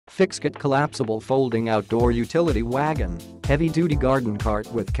FIXKIT Collapsible Folding Outdoor Utility Wagon, Heavy-Duty Garden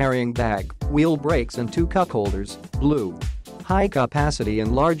Cart with Carrying Bag, Wheel Brakes and 2 Cup Holders, Blue. High capacity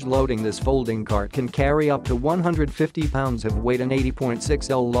and large loading. This folding cart can carry up to 150 pounds of weight and 80.6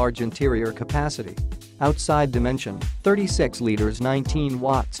 L large interior capacity. Outside dimension, 36 liters 19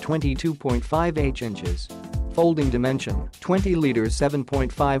 watts 22.5 inches. Folding dimension, 20 liters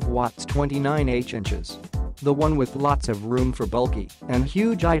 7.5 watts 29 inches. The one with lots of room for bulky and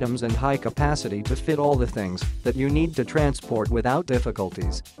huge items and high capacity to fit all the things that you need to transport without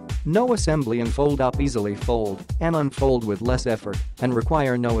difficulties. No assembly and fold up. Easily fold and unfold with less effort and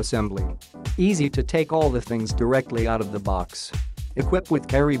require no assembly. Easy to take all the things directly out of the box. Equipped with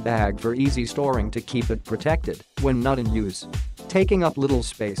carry bag for easy storing to keep it protected when not in use. Taking up little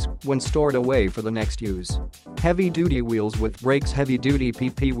space when stored away for the next use. Heavy-duty wheels with brakes. Heavy-duty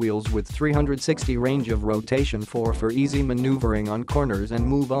PP wheels with 360 range of rotation for easy maneuvering on corners and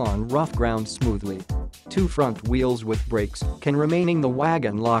move on rough ground smoothly. 2 front wheels with brakes can remaining the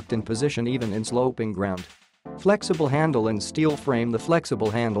wagon locked in position even in sloping ground. Flexible handle and steel frame. The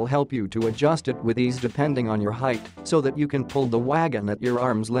flexible handle help you to adjust it with ease depending on your height so that you can pull the wagon at your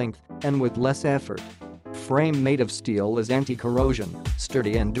arm's length and with less effort. Frame made of steel is anti-corrosion,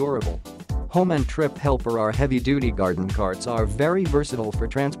 sturdy and durable. Home and trip helper. Our heavy-duty garden carts are very versatile for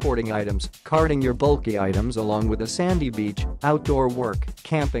transporting items, carting your bulky items along with a sandy beach, outdoor work,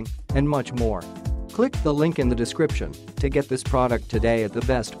 camping, and much more. Click the link in the description to get this product today at the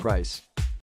best price.